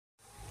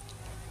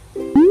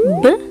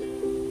ba.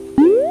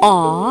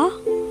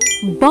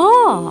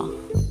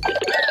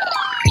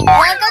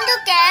 Welcome to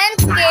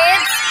Ken's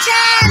Kids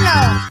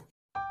channel.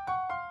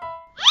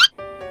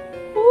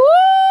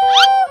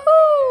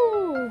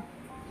 Woohoo!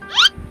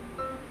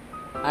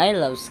 I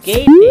love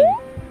skating.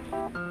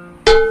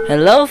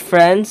 Hello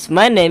friends,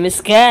 my name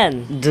is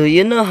Ken. Do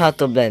you know how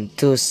to blend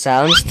two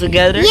sounds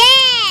together?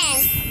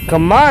 Yes!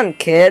 Come on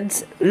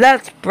kids,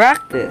 let's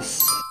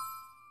practice.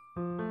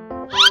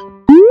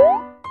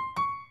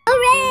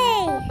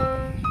 Hooray!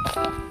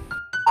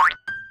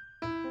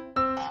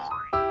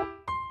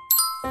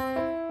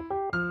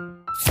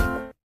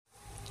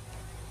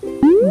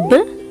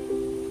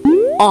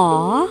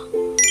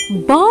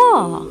 Ba.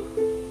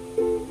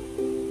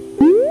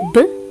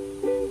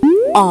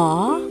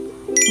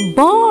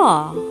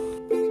 Ba.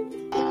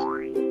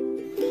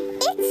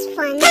 It's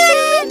fun to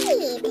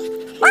read.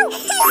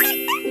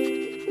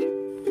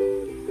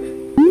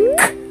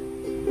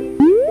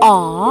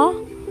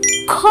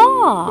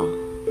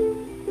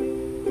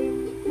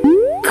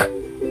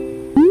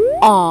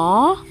 Ka.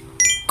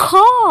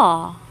 Ka.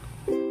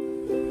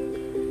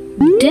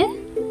 Da.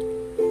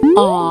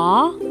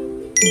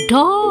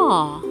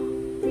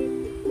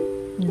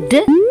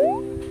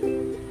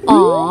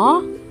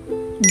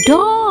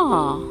 Da.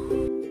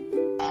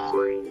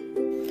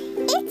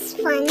 It's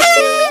fun to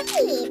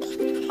read.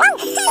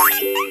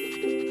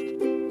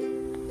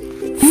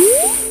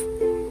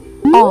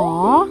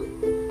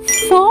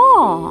 Fa.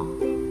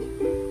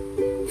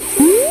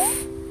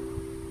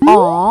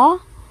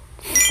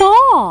 Fa.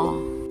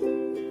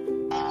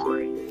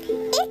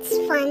 It's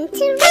fun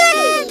to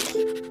read.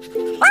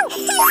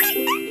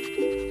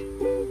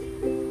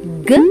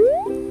 Ga.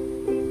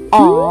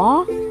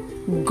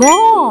 Ga.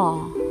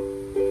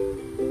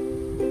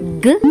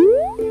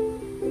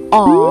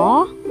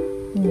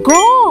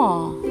 Ga.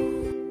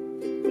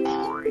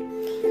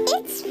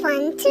 It's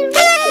fun to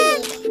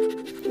read.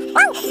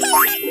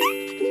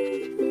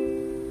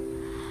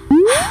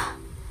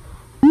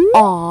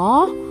 Ha.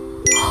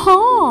 Ha.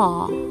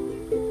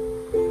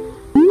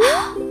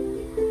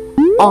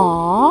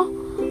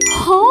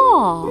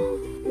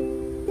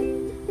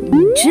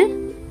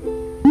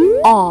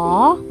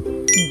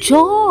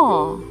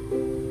 Jaw.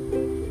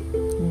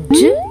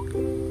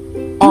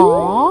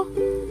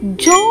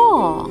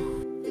 Jaw.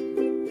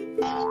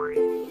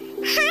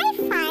 High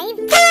five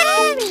to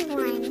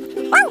everyone.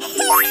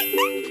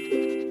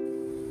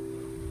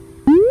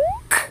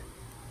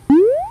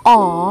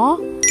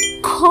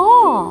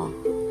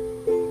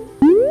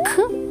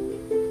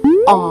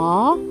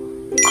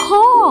 Ka.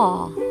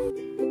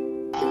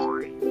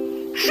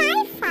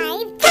 High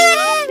five to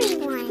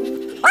everyone.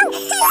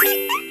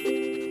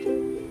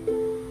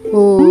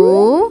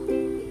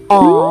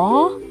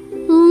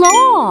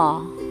 La.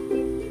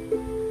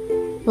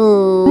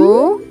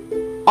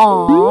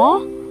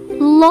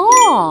 La.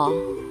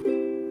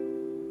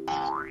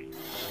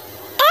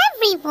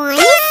 Everyone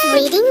is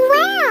reading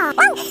well.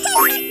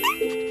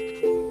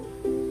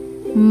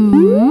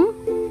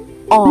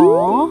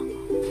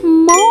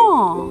 Ma. Ma.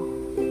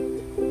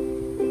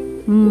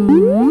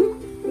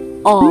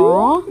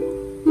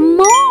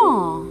 Na.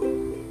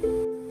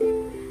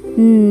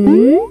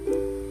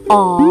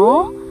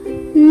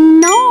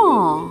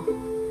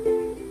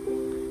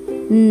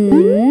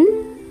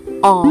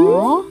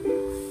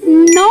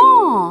 Na.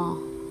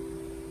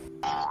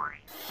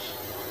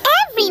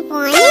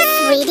 Everyone is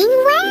reading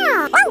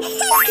well.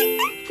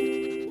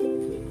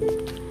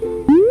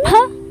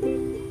 Pa.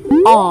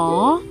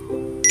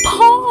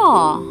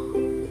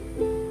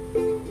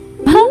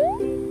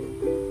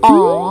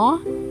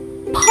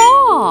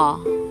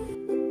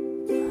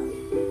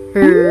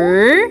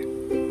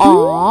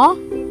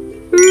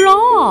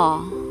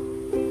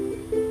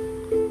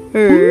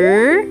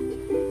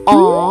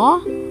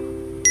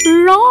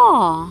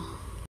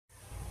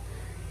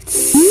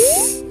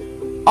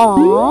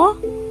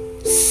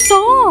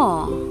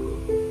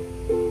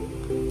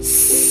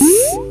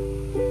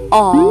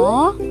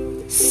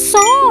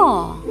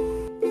 Saw.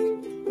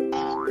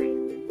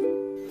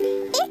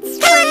 It's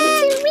fun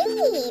to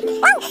read.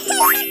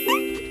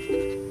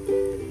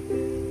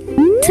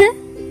 Ta.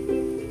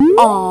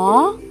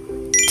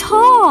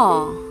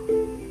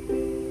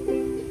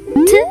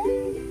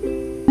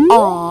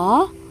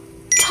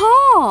 Ta.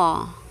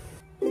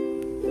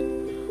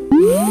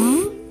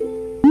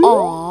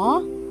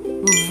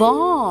 Va.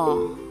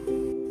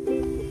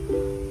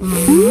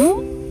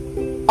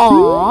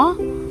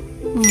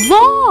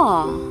 Va.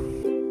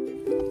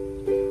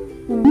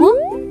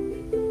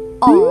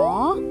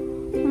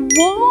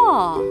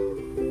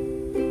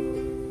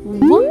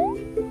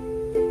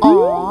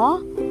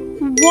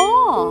 Wa.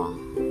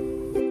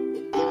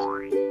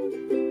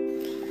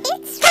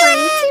 It's fun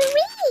to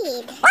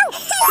read.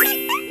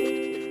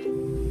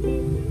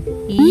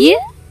 Ya.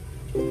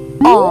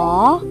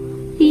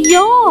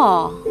 Ya.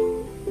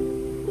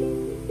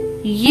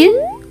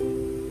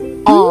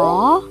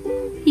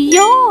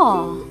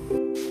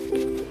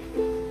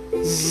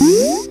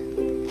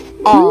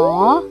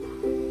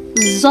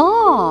 Za.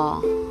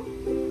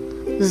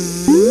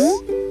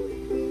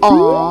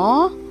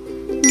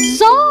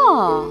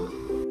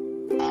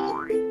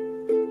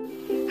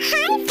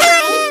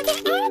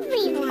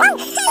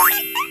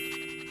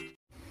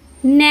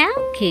 Now,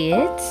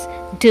 kids,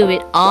 do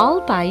it all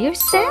by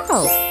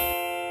yourself.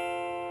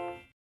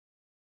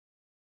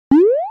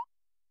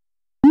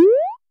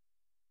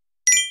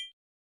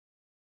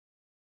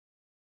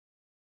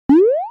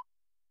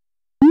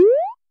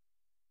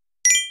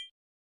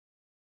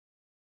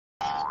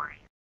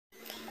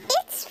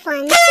 It's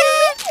fun to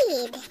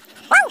read.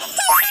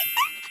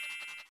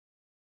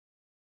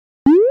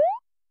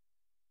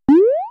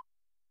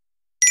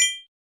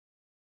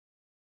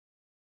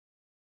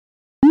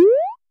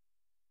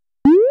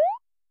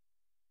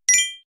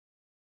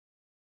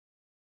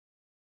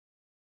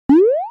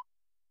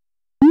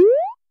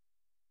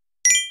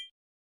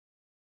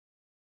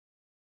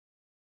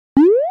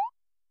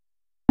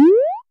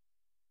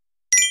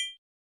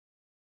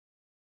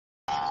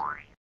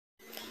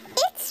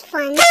 It's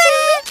fun to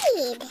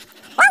read.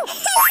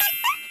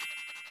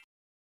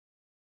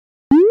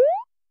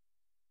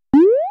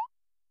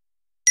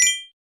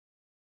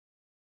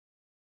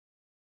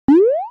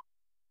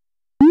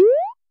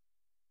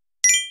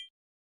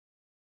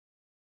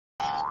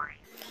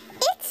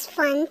 It's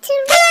fun to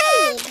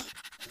read.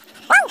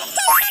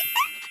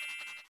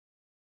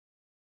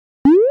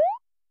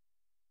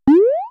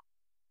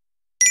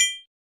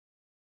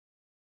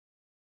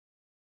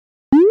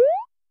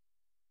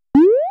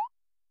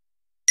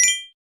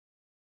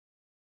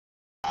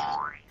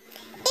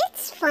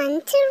 It's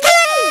fun to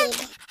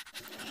read.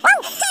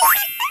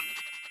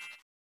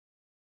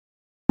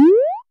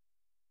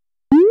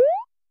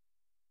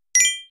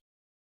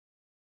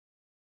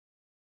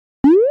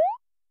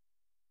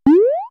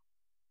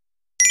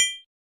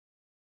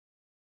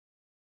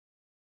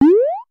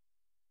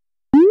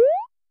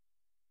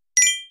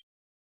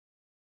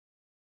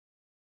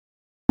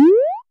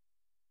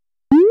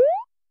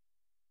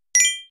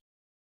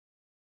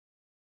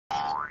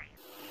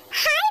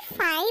 High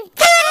five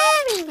to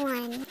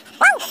everyone.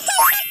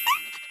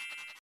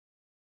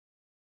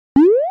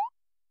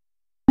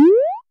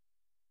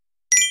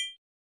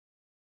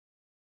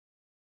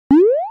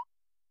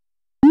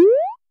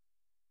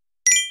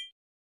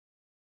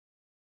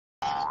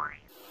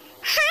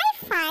 High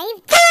five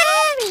to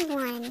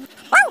everyone.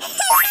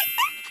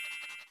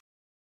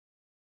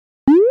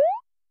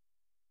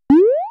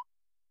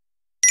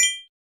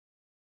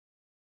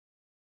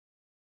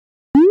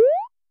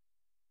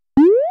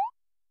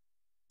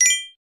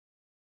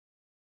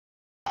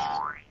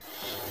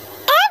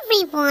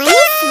 Everyone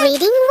is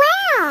reading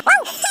well.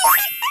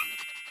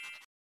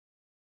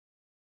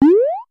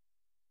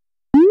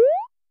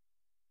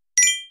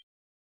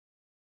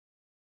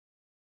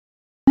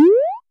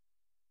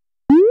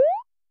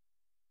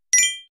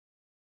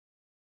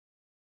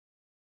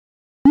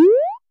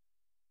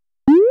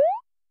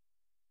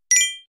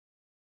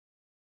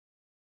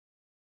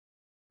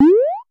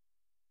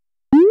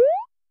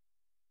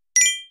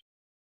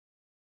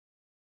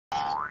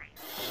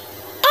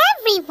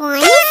 Everyone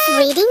is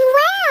reading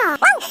well.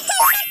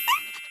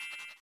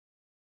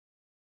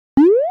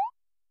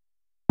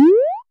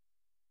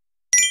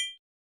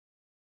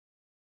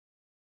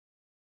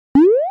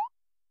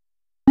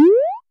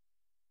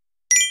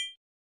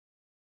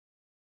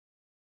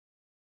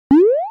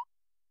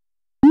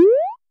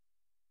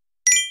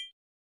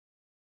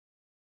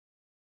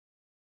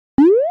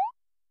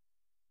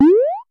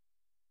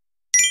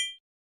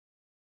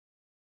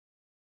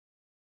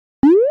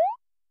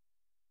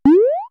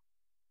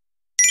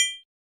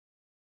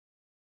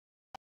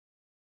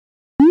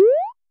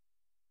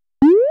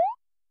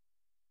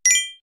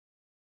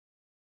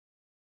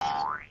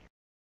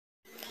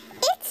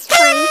 It's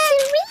fun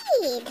to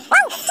read.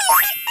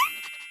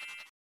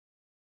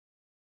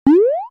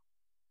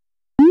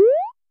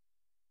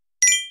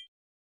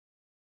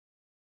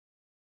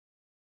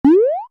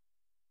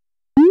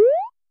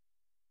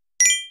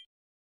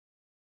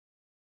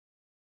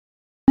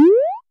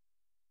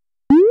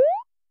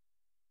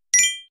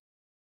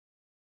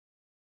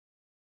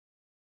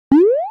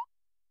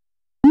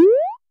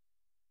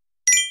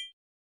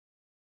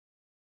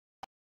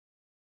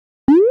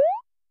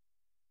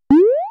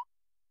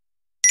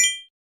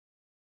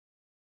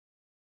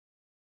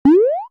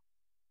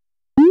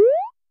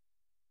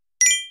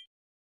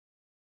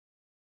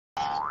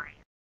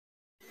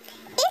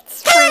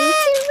 It's fun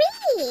to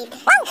read.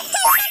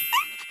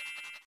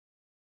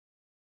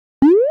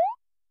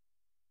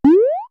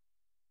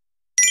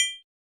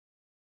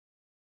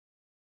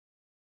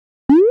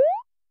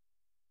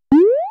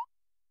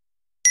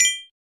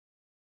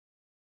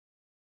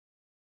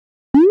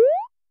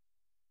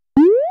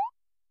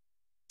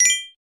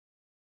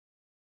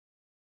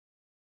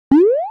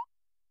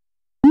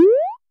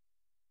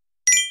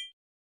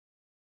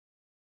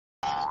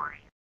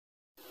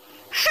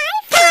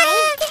 High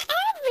five to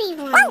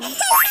everyone.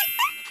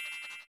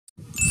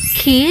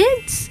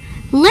 Kids,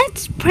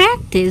 let's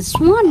practice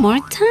one more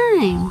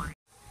time.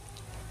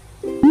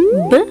 B,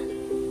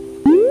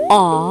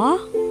 A,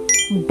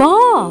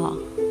 ba.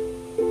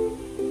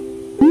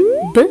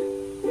 B,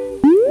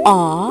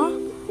 A,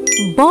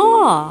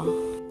 ba.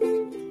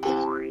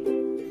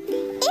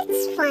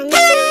 It's fun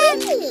to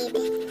read.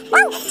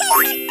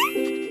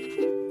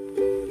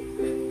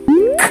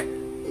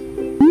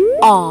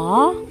 A,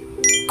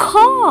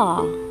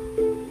 car.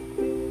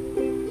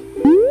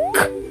 K,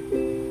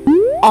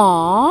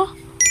 a,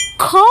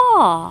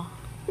 car.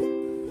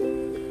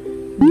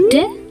 D,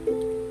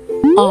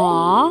 a,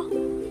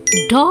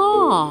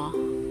 da.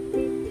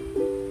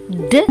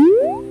 D,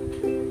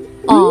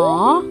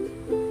 a,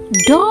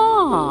 da.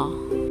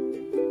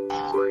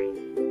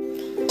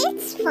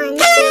 It's fun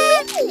to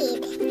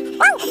read.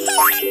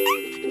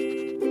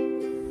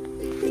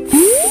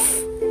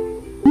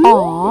 A,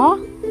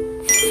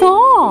 fa.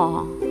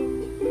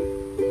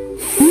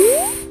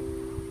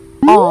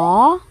 A,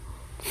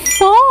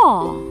 fa.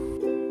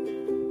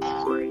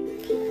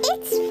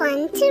 It's fun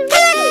to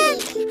read.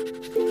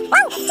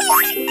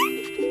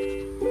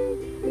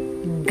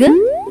 G,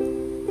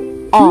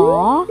 a,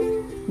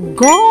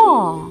 ga.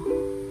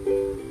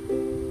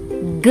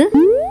 G,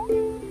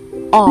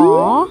 a,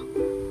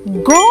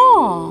 ga.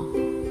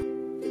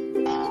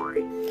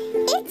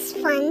 It's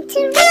fun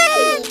to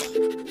read.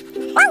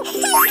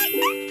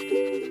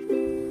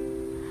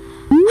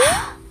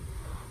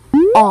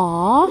 A,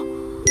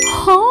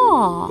 ha.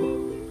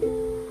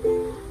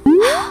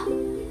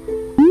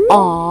 A,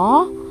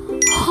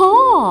 ha.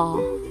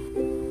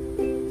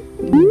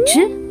 J,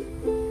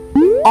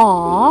 a,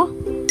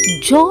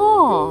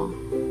 jaw.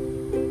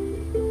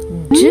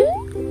 J,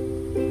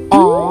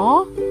 a,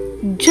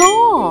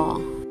 jaw.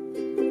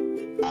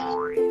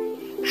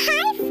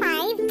 High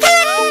five to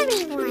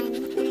everyone.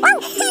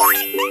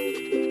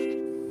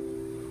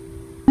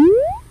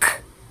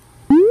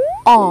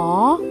 A,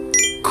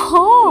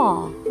 car.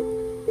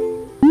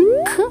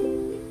 K,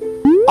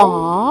 a,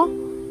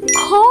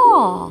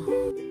 car.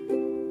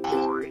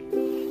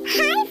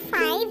 High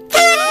five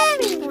to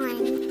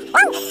everyone.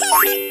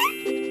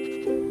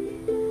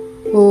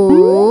 O,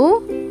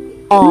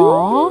 a,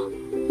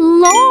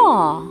 la.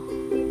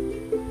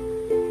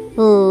 O,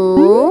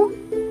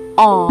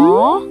 a,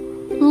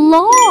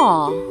 la.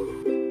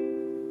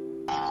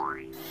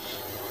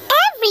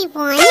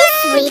 Everyone is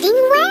reading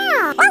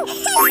well.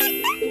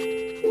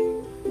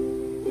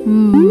 M,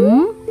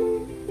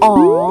 a,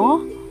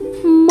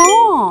 ma.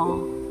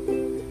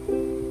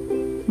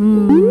 M,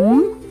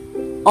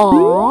 a,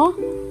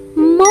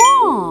 ma.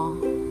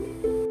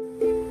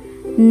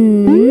 N,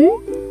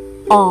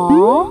 a,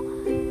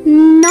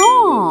 na.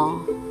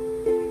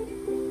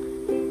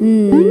 N,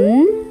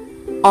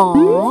 a,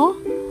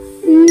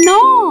 na.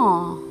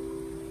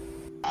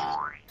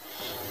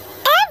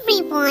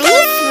 Everyone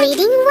is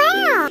reading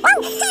well.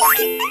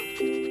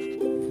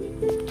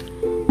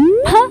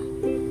 P,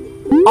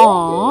 a,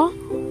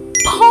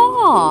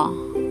 paw.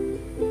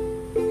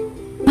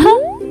 P,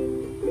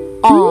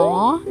 a,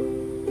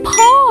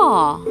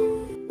 paw.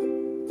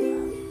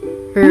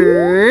 R,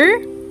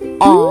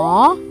 a,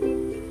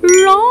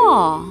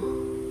 raw.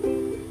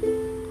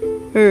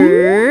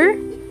 R,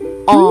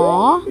 a,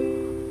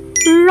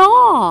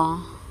 raw.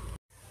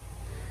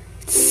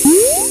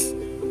 S,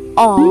 a,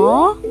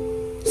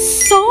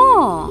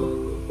 saw.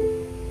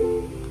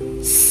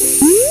 S,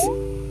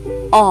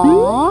 a,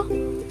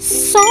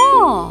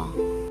 saw.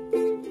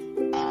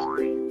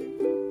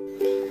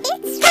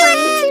 It's fun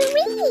to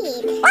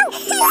read.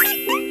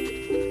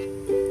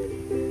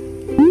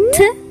 T,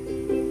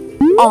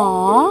 a,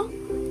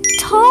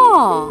 ta.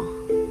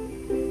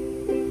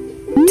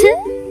 T,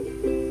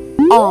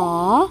 a,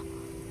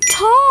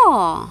 ta.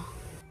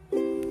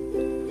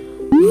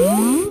 V,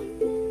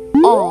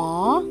 a,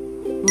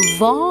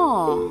 va.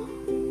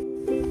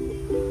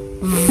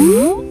 V,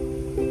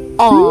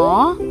 a,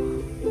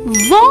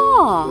 va.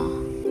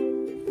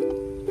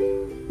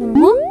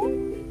 W,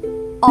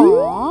 a,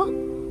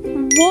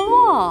 wa.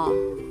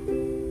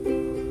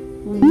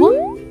 W,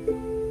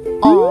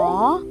 a,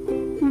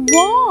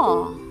 wa.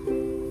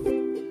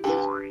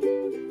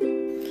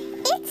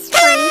 It's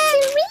fun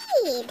to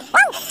read.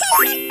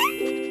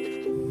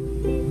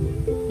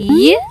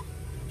 Y,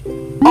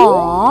 a,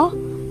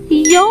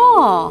 ya.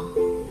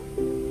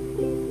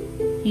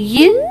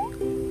 Y,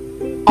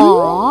 a,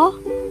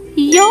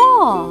 ya.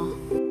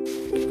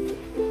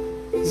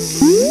 Z,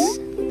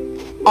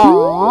 a,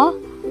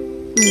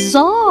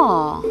 za.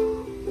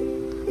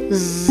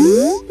 Z,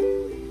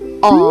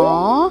 a,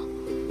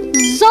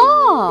 za.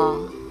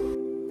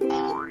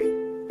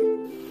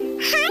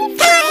 High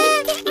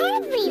five to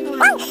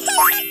everyone.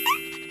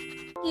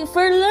 Thank you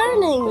for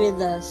learning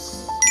with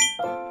us.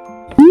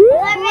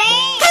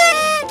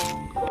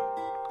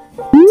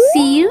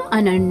 See you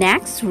on our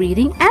next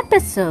reading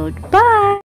episode. Bye!